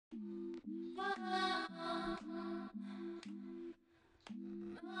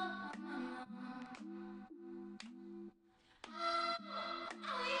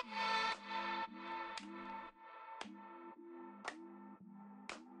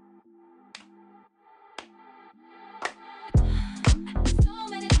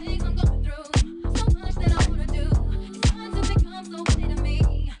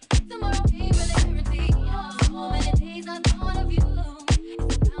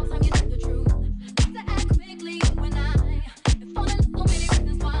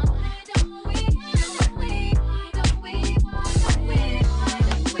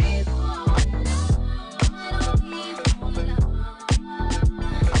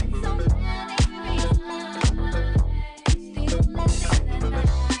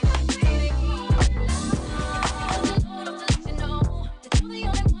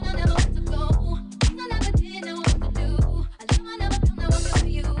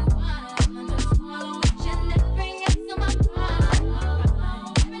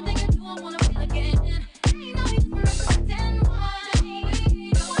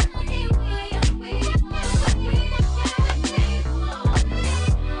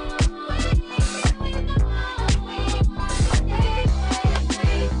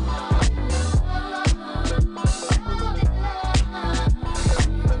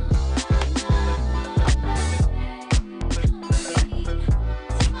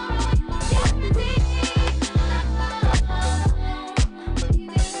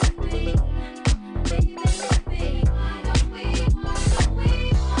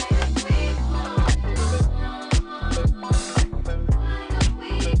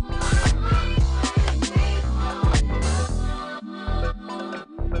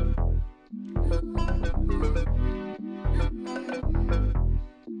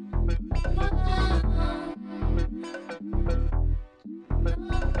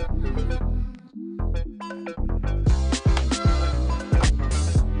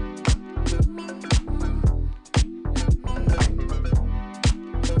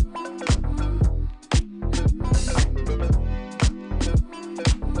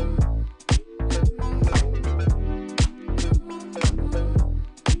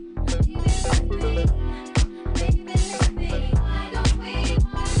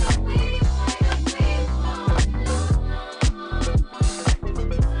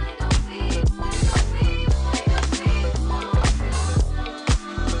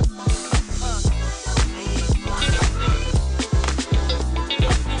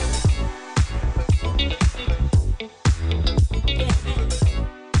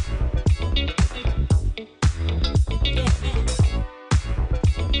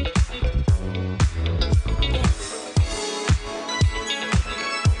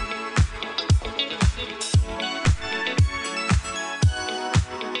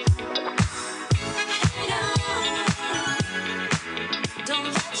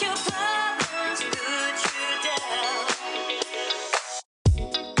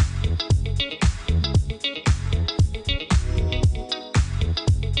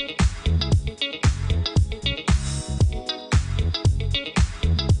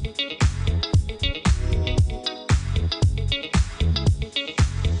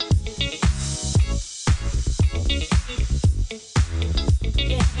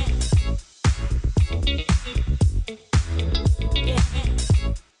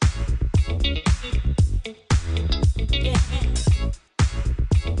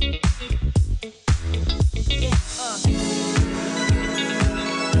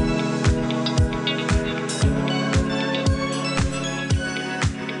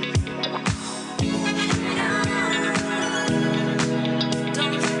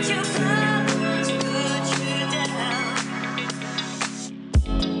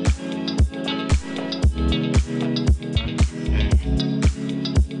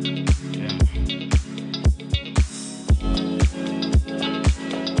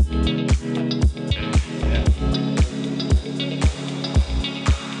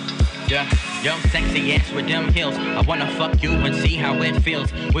Yeah, yo, sexy ass with them heels. I wanna fuck you and see how it feels.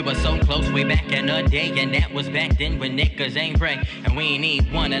 We were so close way back in the day, and that was back then when niggas ain't break. And we ain't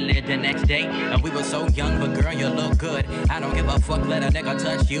even wanna live the next day. And we were so young, but girl, you look good. I don't give a fuck, let a nigga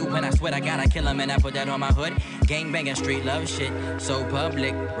touch you. When I swear I gotta kill him and I put that on my hood. Gang banging, street love shit, so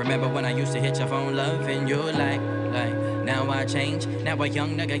public. Remember when I used to hit your phone, love, and you like. Now I change, now a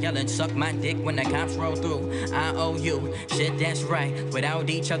young nigga yelling, suck my dick when the cops roll through. I owe you, shit that's right. Without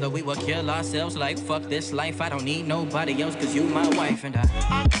each other we will kill ourselves like fuck this life. I don't need nobody else cause you my wife and I.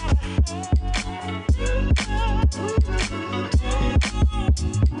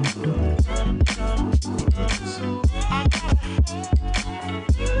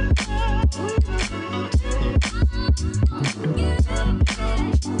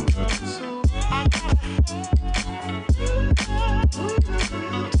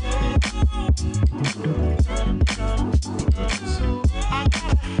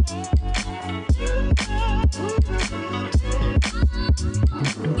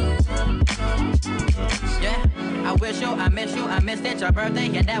 I missed it, your birthday,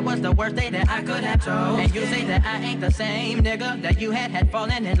 and that was the worst day that I could have chose. And you say that I ain't the same nigga that you had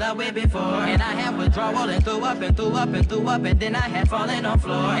fallen in love with before. And I had withdrawal and threw up and threw up and threw up, and then I had fallen on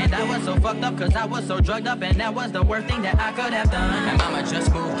floor. And I was so fucked up cause I was so drugged up, and that was the worst thing that I could have done. And mama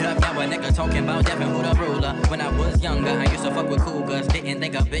just moved up, now a nigga talking about Devin who the ruler. When I was younger, I used to fuck with cougars, didn't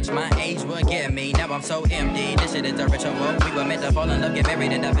think a bitch my age would get me. Now I'm so empty, this shit is a ritual. We were meant to fall in love, get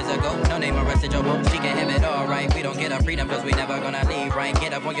married in the physical. No name arrested your she can have it all right. We don't get our freedom cause we never gonna leave, right?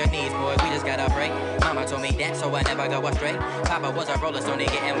 Get up on your knees, boy, we just gotta break. Mama told me that, so I never go astray. Papa was a roller stone, they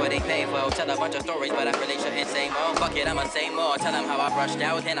getting what they pay for. Tell a bunch of stories, but I really shouldn't say more. Fuck it, I'ma say more. Tell them how I brushed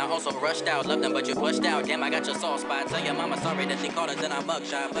out, then I also rushed out. Loved them, but you pushed out. Damn, I got your soft spot. Tell your mama sorry that she called us in our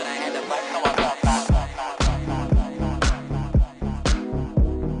mugshot, but I had to fuck, no, I fucked out.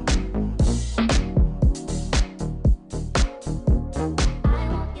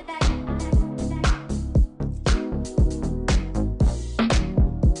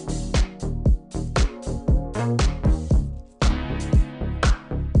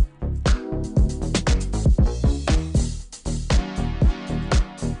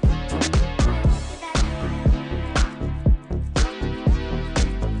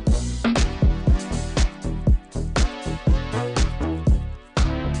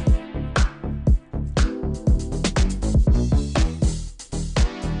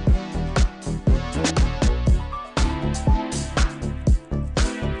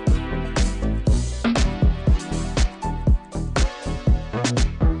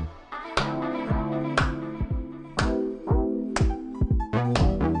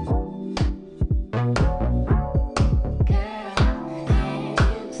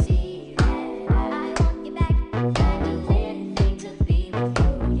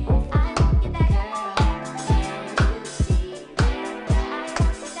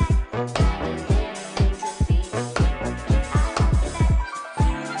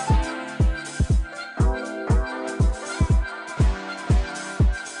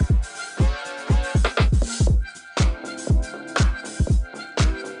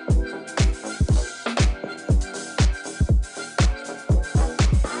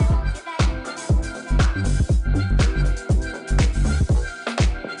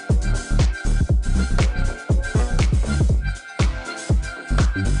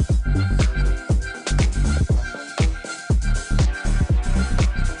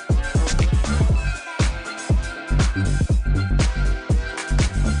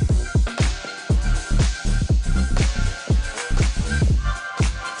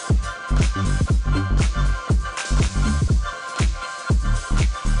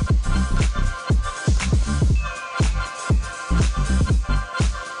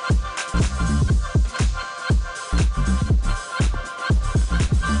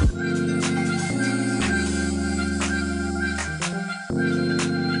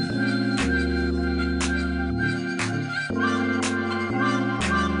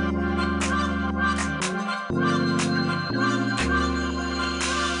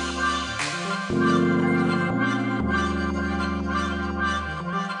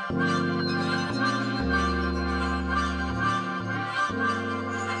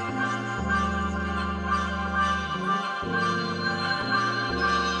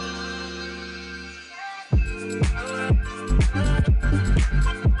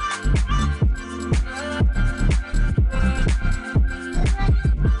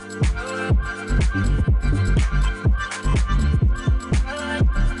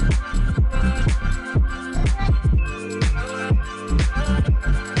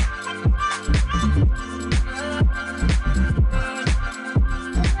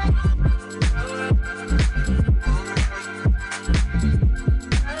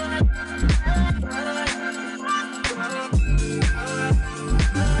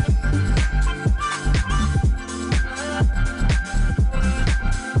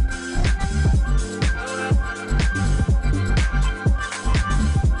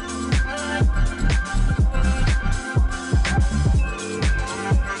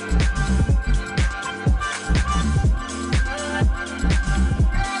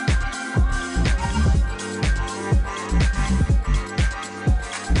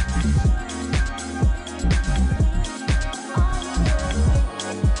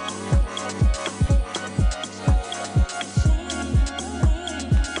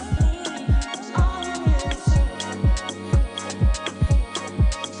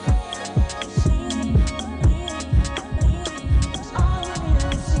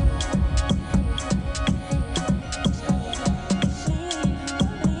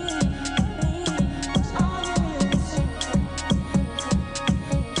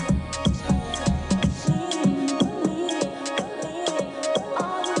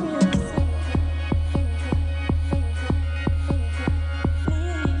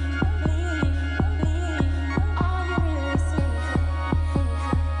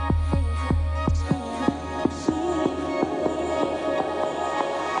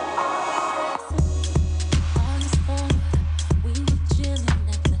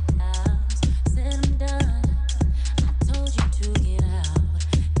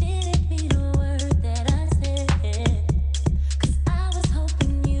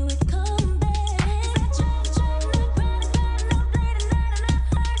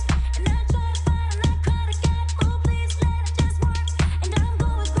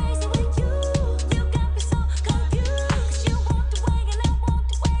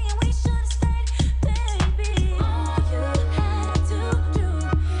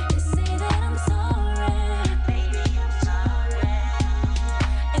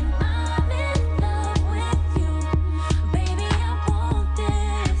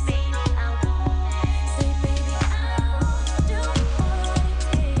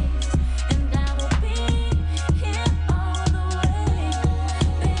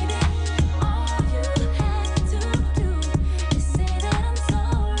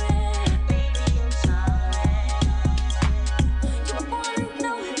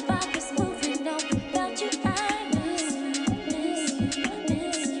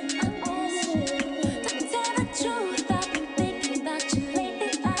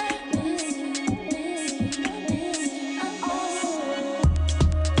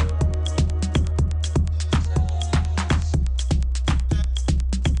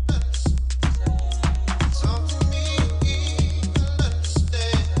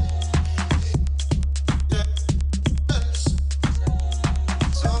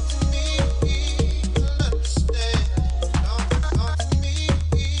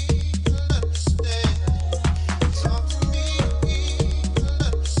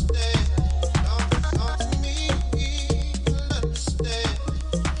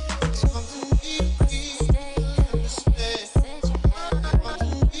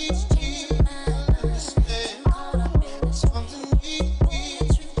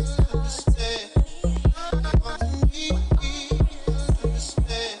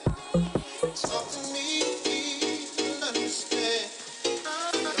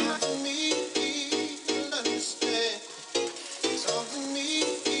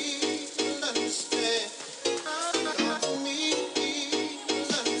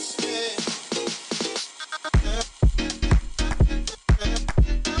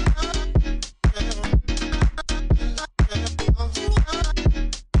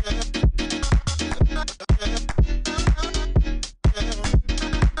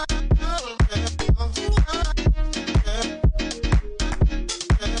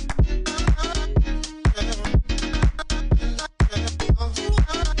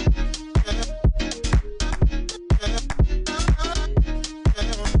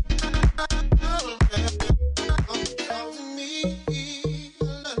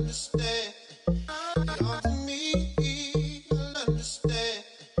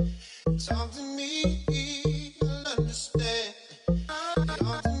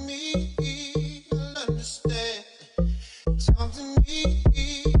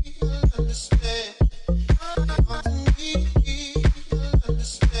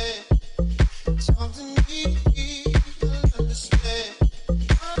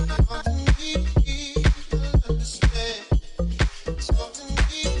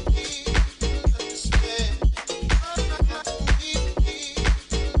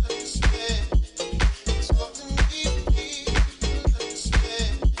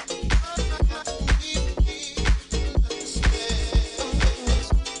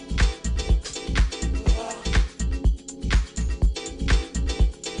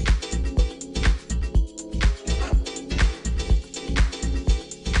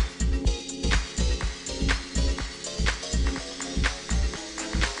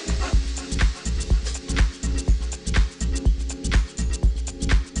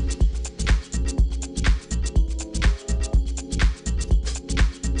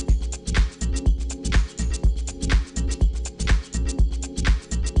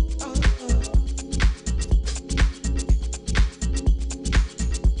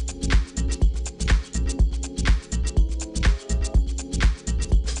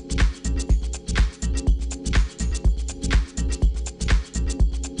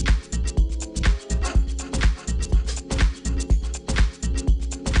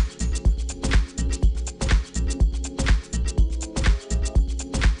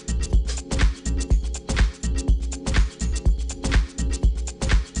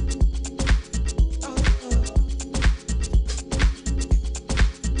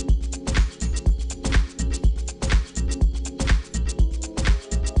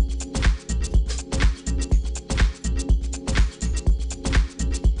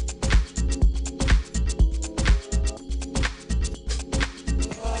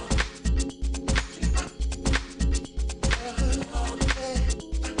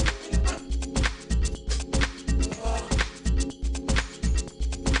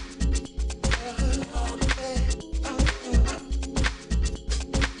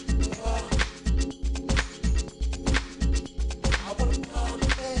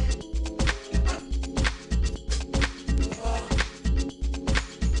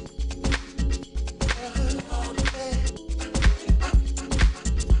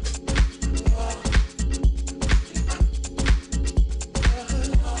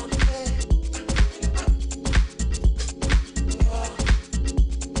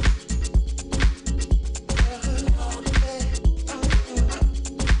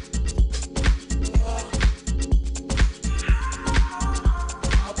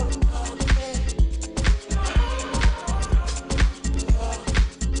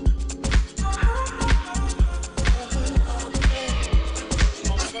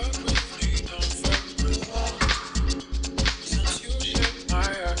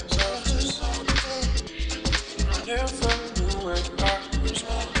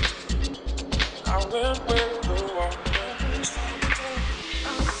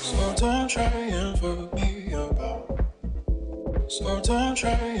 So don't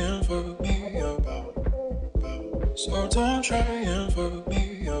try and fuck me about. So don't try and fuck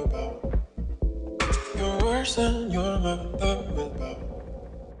me about. You're worse than your mother without.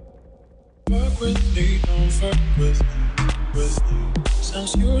 Fuck with me, don't fuck with me.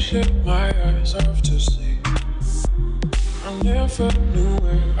 Since you shut my eyes off to see, I never knew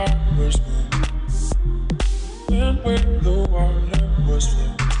where I was going. When where the water was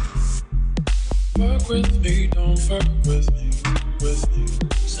flowing. Fuck with me, don't fuck with me.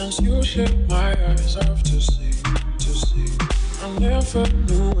 Since you shut my eyes off to see, I never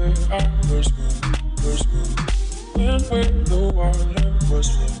knew where I was going. When where the water was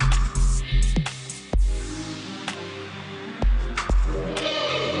flowing.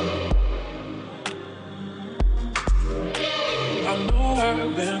 I know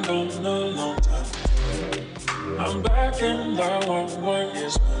I've been gone a long time. I'm back and I want what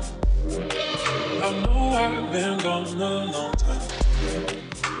is mine. I know I've been gone a long time.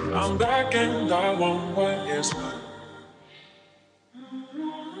 I'm back and I want what is mine.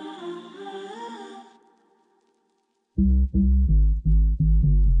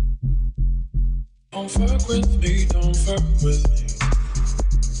 Don't fuck with me, don't fuck with me.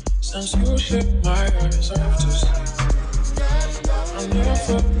 Since you shut my eyes off to see, I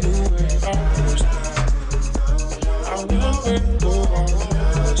never knew where I was going. I went where the water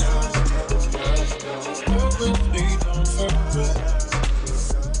was flowing. Fuck with me, don't fuck with me.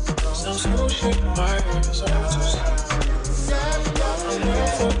 Since you shut my eyes off to see, I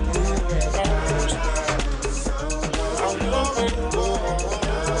never knew where I was going. I went where the water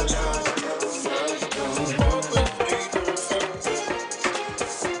was flowing. Fuck with me, don't fuck with me.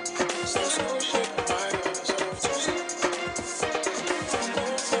 Since you shut my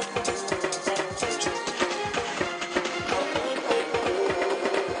eyes off to see, I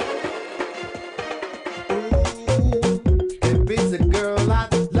never knew where I was going. There is a girl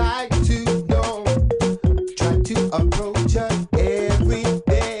I'd like to know. Try to approach her every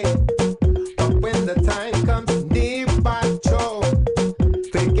day.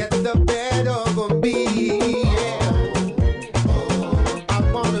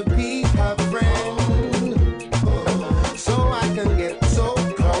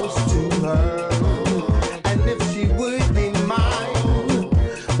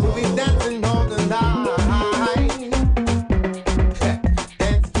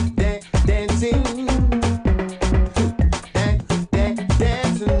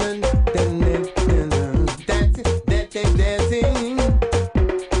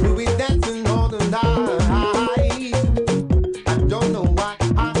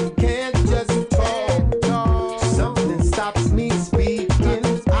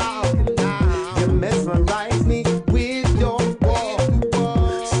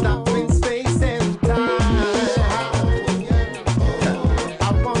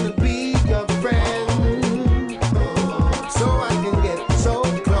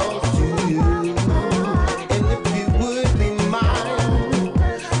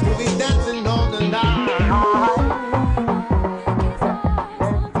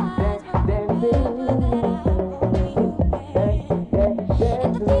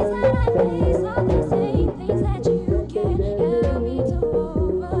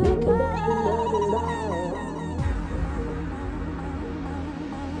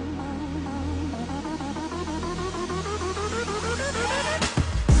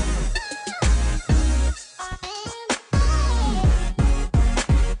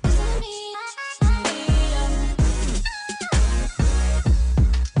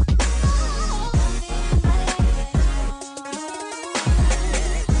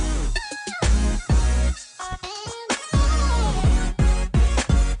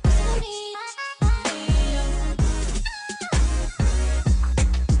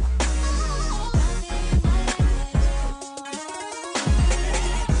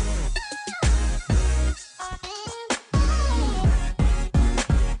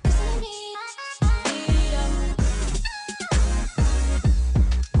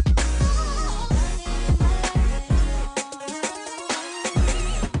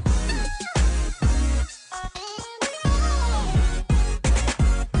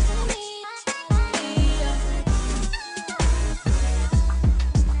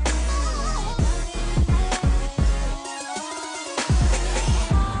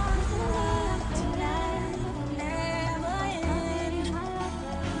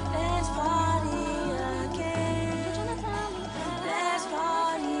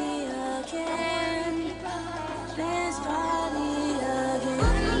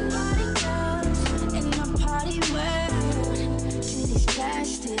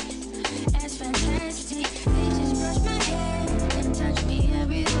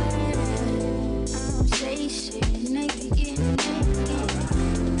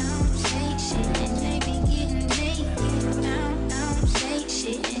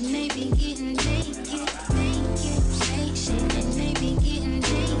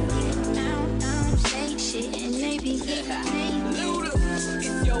 Luda,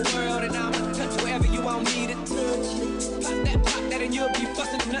 it's your world and I'ma touch wherever you want me to touch. Pop that and you'll be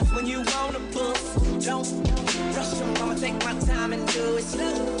busting nuts when you wanna bust. Don't rush them, I'ma take my time and do it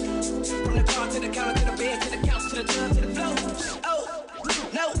slow. From the car to the counter to the bed to the couch to the tub to the floor. Oh,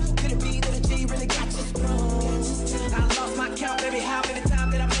 no, could it be that a G really got you sprung? I lost my count, baby, how many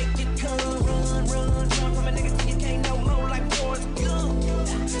times did I make it come? Run from a nigga till you can't no more like Forrest Gump.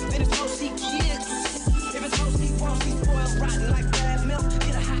 Then it's mostly kids. If it's mostly wrong, she's spoiled rotten like bad milk.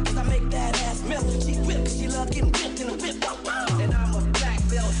 Get her hot cause I make that ass milk. She whipped cause she love getting whipped in a whip. And I'm a black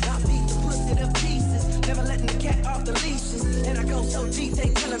belt, I beat the pussy to pieces. Never letting the cat off the leashes. And I go so deep, they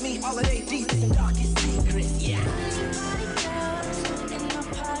telling me all of they deepest and darkest secrets. Yeah.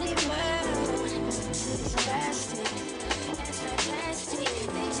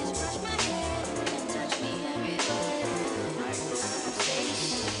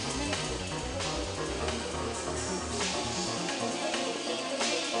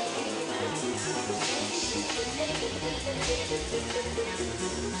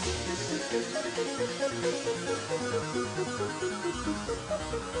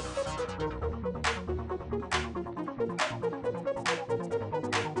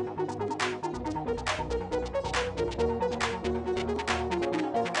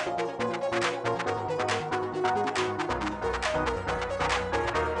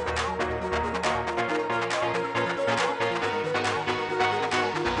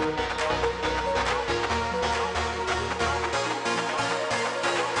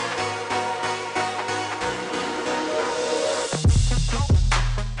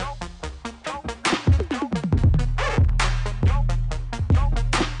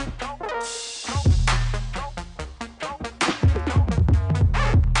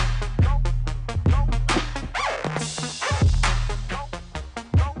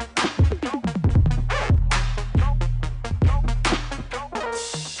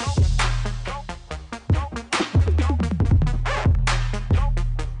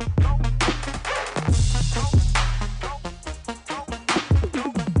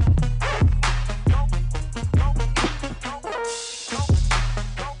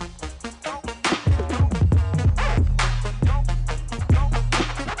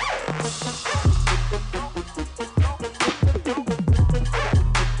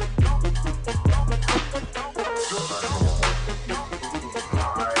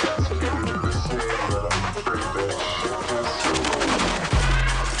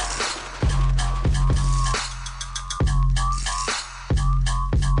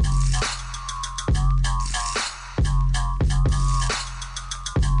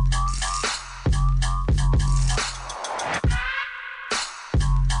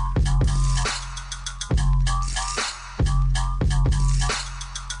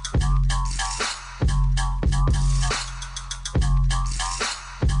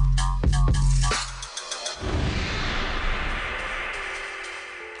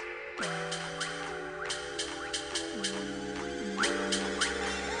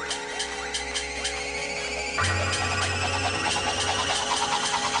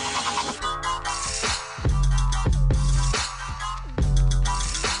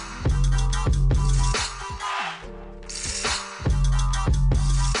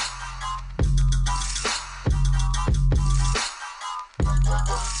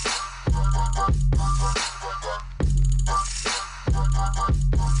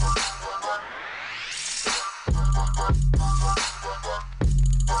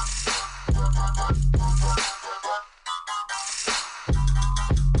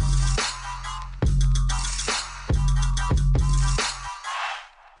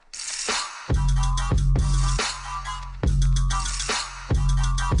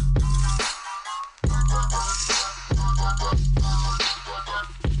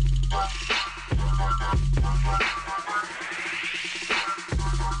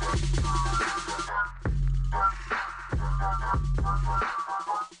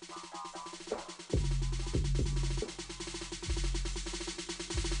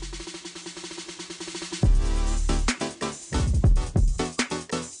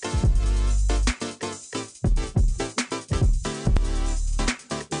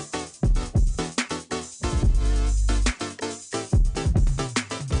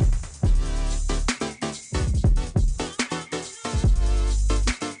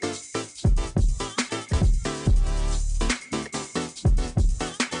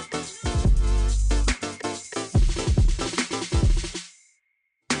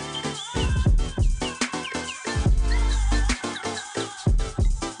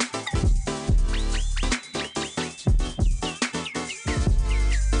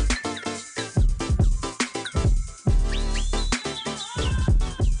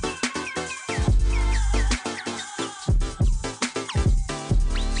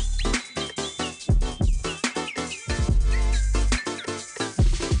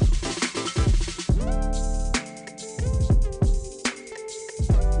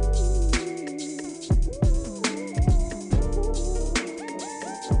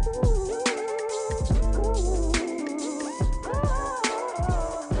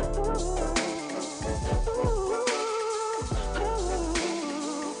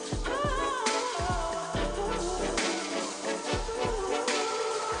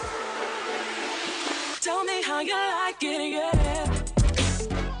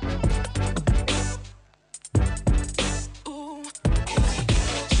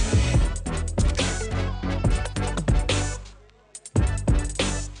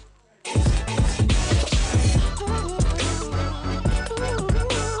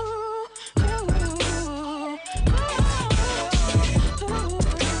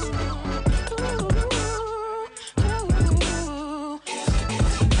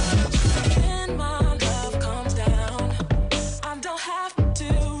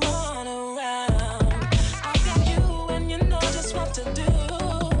 run around. I've got you and you know just what to do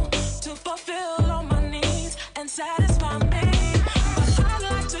to fulfill all my needs and satisfy me. But I'd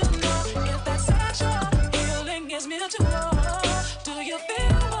like to know if that sexual healing is mutual. Do you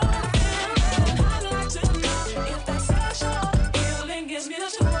feel what I feel? I'd like to know if that sexual healing is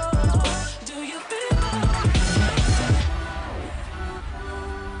mutual. Do you feel what I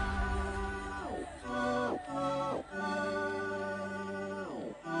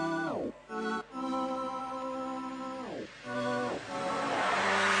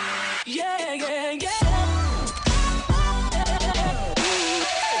yeah, yeah, yeah.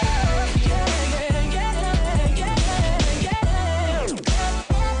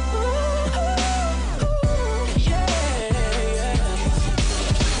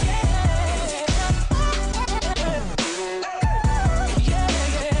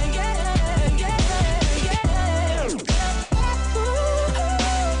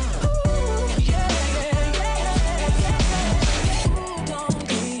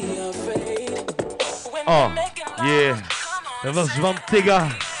 Oh, yeah. Dat was Wantigga.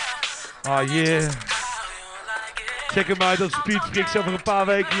 Oh, yeah. Check hem uit op Speedfreaks over een paar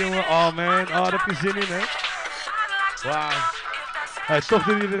weken, jongen. Oh, man. Oh, daar heb je zin in, hè? Wauw. Hey, toch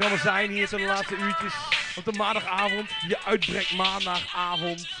dat jullie er allemaal zijn hier tot de laatste uurtjes. Op de maandagavond. Je uitbreekt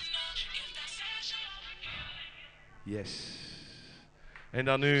maandagavond. Yes. En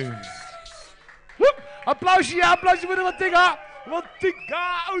dan nu. Woep. Applausje, ja, applausje voor de Wantigga.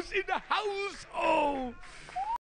 Wantigga is in de house. Oh.